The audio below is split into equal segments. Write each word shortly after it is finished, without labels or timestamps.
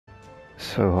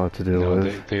So hard to deal No,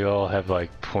 with. they all have like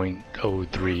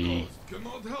 .03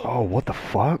 Oh, what the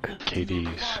fuck?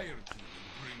 KDs.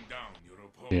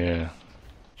 Yeah.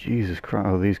 Jesus Christ.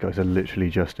 Oh, these guys are literally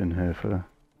just in here for the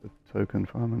token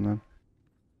farming then.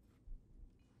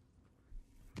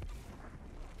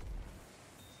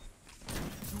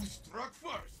 You struck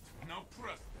first. Now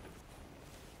press.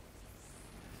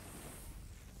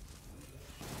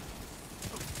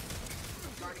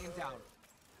 Guardian down.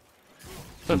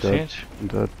 I'm What's up, dead. Sanch? I'm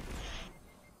dead.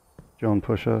 John,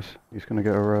 push us. He's gonna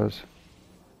get a res.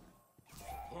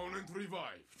 Opponent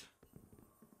revived.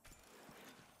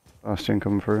 Bastion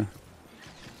coming through.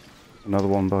 Another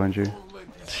one behind you. Don't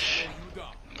let this slow you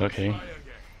down. Okay. Try again.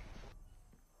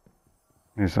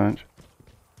 Here's Sanch.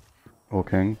 Or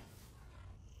King.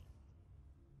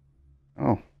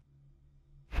 Oh.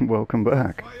 Welcome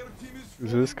back. Fire team is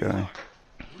Who's this falling guy?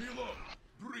 behind. Reload.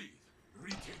 Breathe.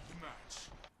 Retake the match.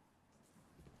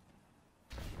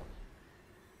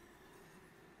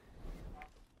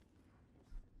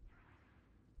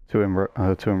 Two in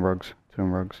rugs. Two in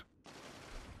rugs.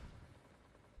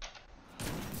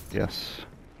 Yes.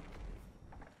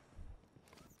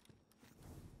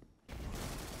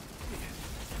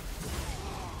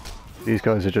 These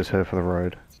guys are just here for the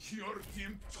ride. Your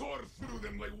team tore through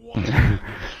them like water. The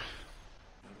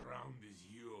round is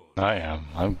yours. I am.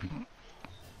 I'm.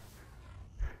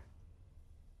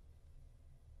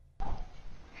 Ugh.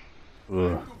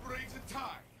 To break the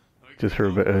tie. I Just for a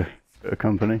cannot bit wait. of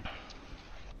company.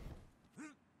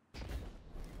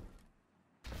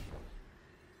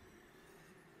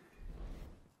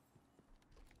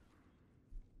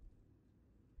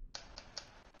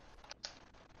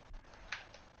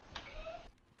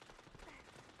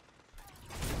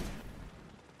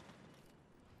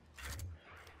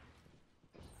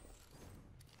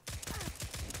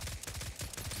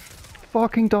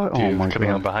 Fucking die! Oh Dude, my coming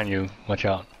out god! behind you. Watch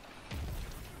out.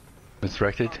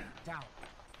 Misdirected. Down.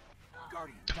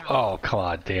 Guardian down. Oh, come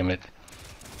on, damn it.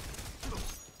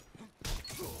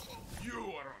 You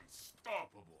are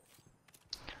unstoppable.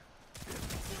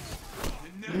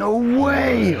 No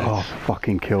way! Oh,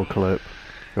 fucking kill clip.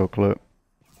 Kill clip.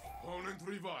 Opponent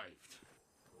revived.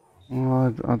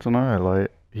 Well, I don't know,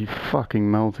 like, he fucking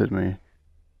melted me.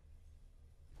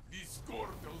 This score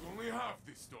tells only half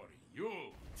the story. You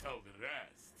tell the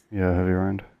rest. Yeah, heavy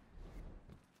round.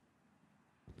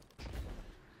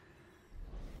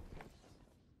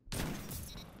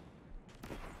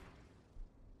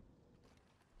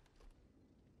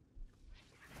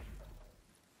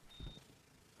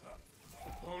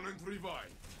 Opponent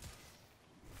revived.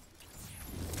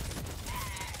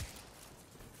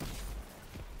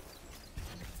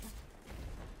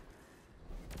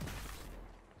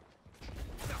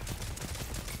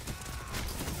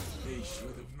 They should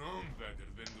have known better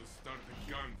than to start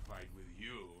a gunfight with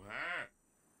you, huh?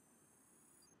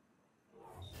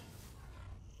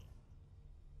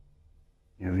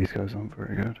 Yeah, these guys aren't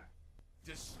very good.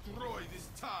 Destroy this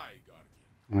tie,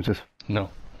 Guardian. No.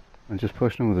 I just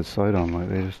pushed them with his sidearm, like,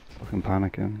 they just fucking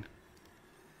panicking.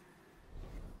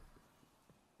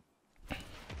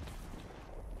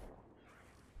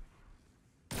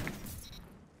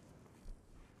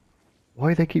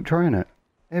 Why they keep trying it?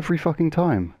 Every fucking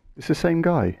time. It's the same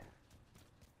guy.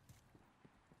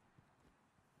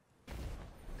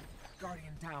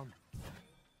 Guardian down.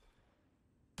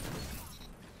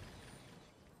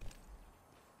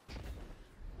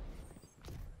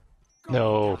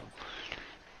 No.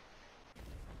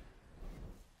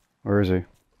 Where is he?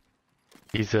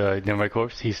 He's near my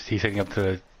corpse. He's heading up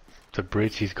to the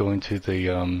bridge. He's going to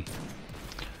the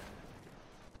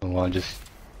one just.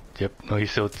 Yep. No,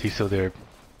 he's still there.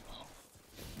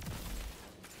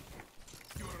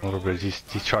 Over bridge.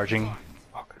 He's charging.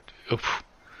 Oof.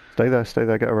 Stay there,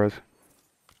 get a res.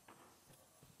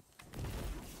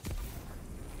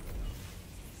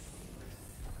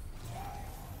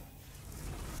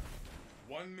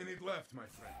 One minute left, my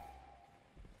friend.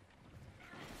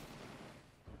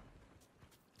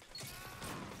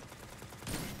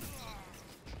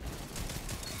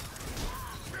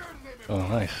 Oh,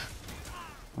 nice.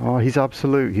 Oh, he's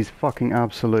absolute. He's fucking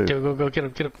absolute. Go, get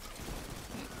him, get him.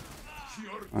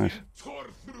 Your Nice. team tore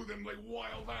through them like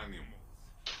wild animals.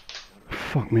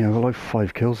 Fuck me, I got like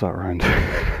 5 kills that round.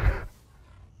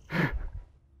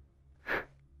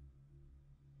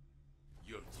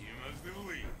 Your team has the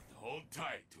lead. Hold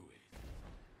tight to it.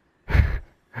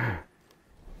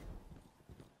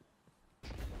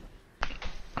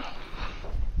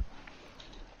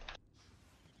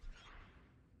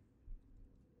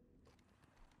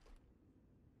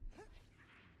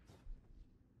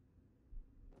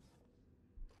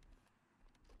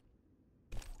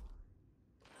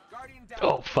 Guardian down.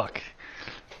 Oh, fuck.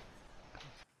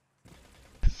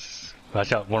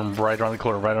 Watch out, one right around the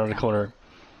corner, right around the corner.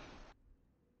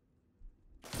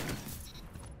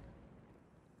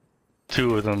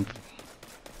 Two of them. You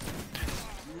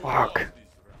Fuck. lost this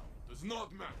round. Does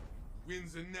not matter.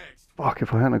 Wins the next. Fuck,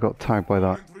 if I hadn't got tagged by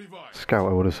that Point revive. scout,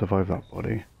 I would have survived that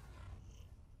body.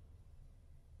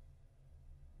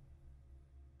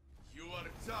 You are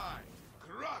tied.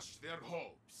 Crush their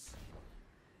hopes.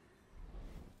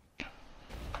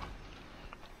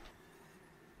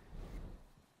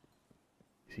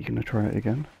 Is he gonna try it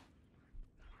again?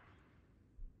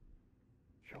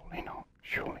 Surely not.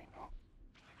 Surely not.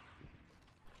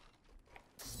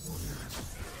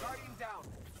 Guardian down.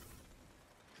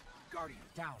 Guardian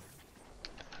down.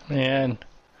 Man.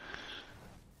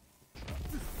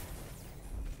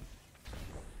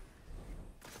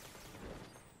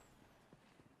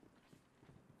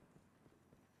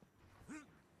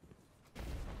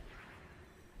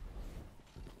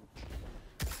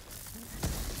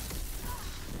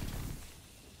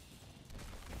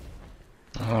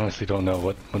 I honestly don't know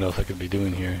what else I could be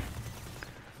doing here.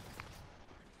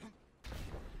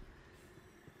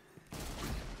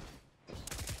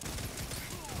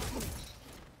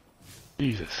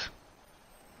 Jesus.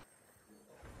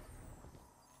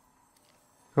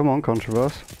 Come on,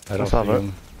 Contraverse. I don't Let's have see it.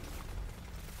 him.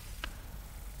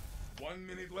 1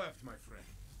 minute left, my friend.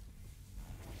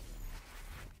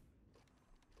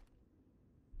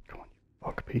 Come on, you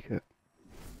fuck, peek it.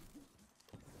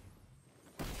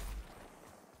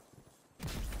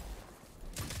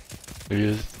 There he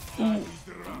is. That is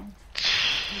the round.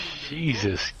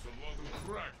 Jesus. A lot of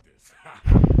practice.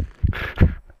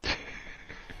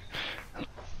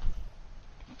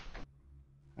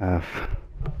 F.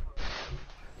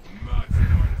 Match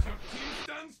point. Your team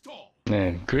stands tall.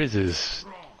 Man, Grizz is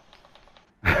Strong.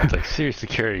 like seriously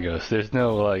carrying us. There's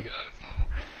no like.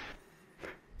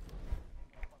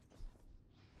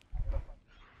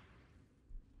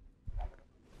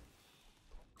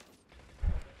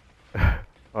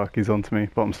 Fuck, he's onto me.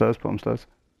 Bottom stairs, bottom stairs.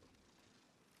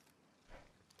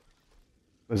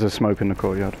 There's a smoke in the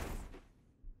courtyard.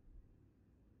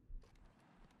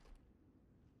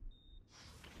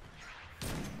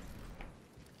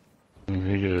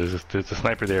 There's a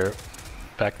sniper there.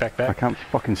 Back, back, I back. can't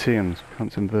fucking see him.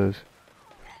 Can't inverse.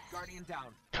 Guardian down.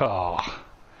 Oh.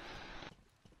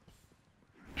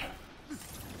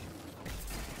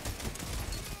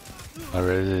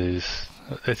 Alright, it is.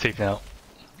 It's safe now.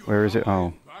 Where is it?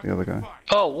 Oh, the other guy.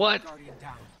 Oh, what? Guardian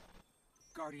down.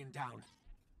 Guardian down.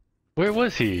 Where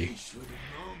was he? You should have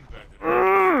known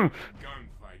better.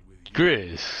 Gunfight with you.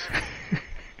 Grizz.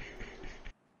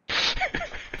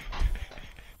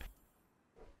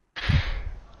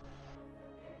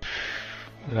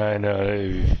 I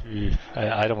know.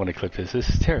 I don't want to clip this. This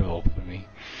is terrible for me.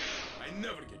 I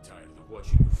never get tired of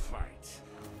watching you fight.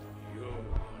 You are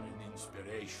an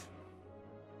inspiration.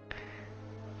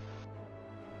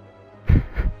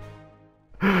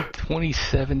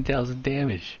 27,000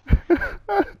 damage.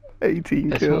 18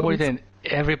 That's kills. more than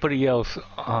everybody else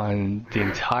on the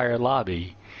entire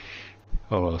lobby.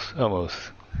 Almost.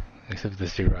 Except for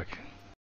the Rock.